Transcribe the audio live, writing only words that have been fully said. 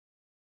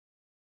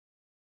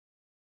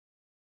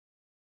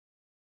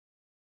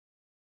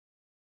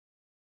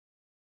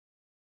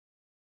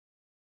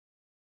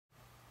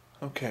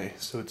Okay,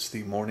 so it's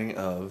the morning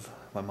of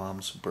my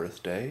mom's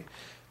birthday,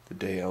 the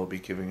day I'll be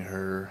giving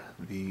her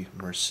the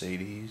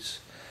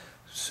Mercedes.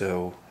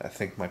 So I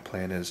think my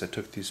plan is I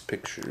took these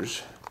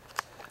pictures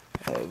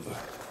of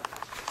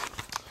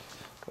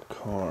the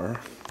car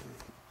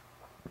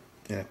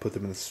and I put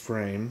them in this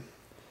frame.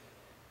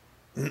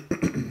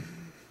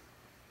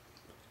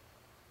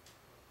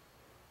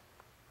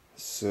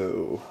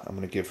 So I'm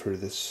going to give her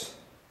this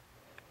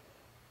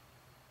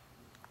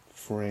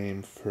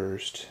frame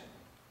first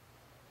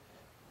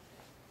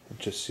and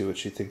just see what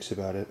she thinks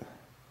about it.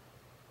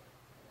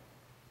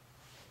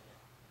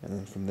 And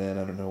then from then,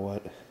 I don't know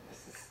what.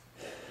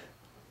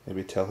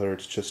 Maybe tell her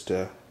it's just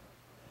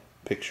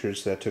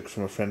pictures that I took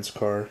from a friend's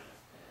car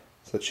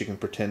so that she can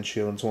pretend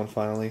she owns one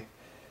finally.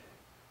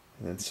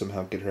 And then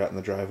somehow get her out in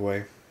the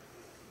driveway.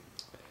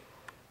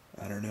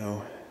 I don't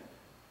know.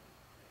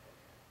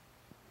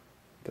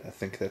 But I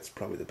think that's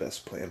probably the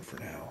best plan for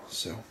now.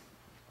 So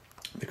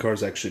the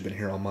car's actually been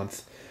here all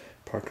month,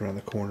 parked around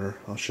the corner.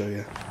 I'll show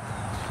you.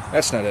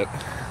 That's not it.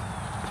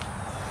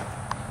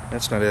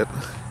 That's not it.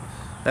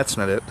 That's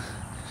not it.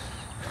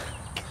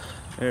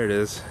 There it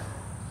is.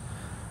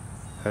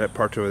 Had it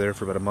parked over there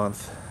for about a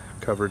month,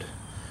 covered.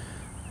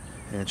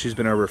 And she's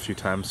been over a few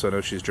times, so I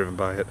know she's driven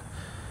by it.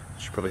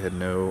 She probably had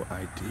no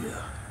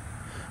idea.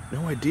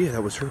 No idea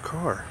that was her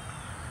car.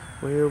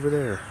 Way over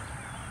there.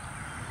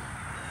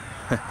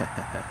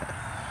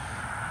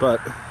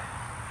 But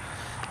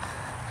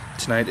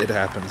tonight it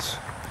happens.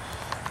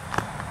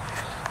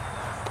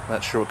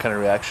 Not sure what kind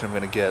of reaction I'm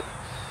going to get,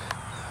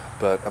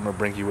 but I'm going to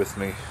bring you with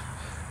me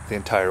the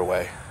entire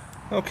way.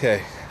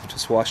 Okay,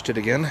 just washed it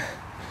again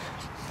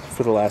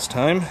for the last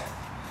time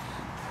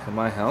at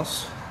my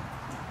house.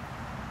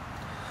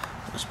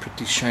 Looks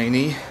pretty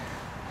shiny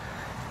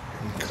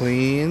and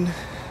clean.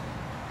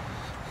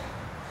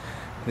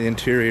 The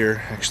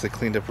interior actually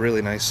cleaned up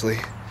really nicely.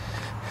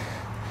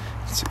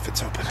 Let's see if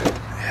it's open.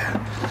 Yeah.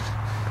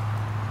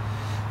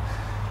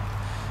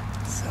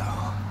 So,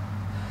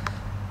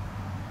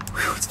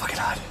 whew, it's fucking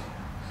hot.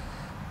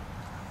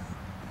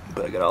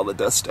 But I got all the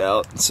dust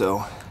out,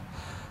 so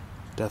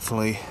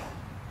definitely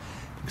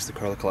makes the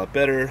car look a lot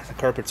better. The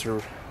carpets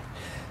are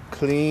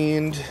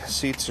cleaned,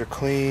 seats are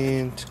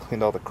cleaned,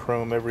 cleaned all the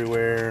chrome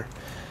everywhere,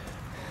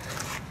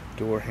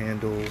 door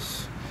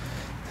handles,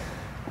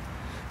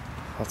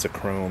 lots of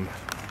chrome.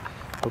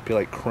 Hope you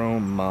like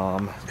chrome,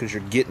 Mom, because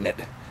you're getting it.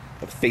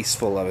 A face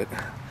full of it,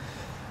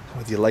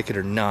 whether you like it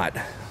or not.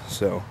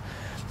 So,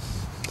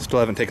 still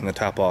haven't taken the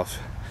top off.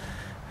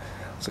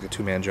 It's like a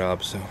two-man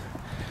job, so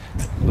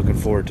looking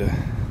forward to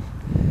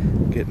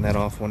getting that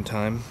off one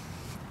time.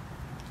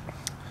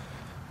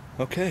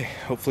 Okay,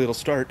 hopefully it'll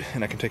start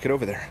and I can take it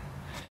over there.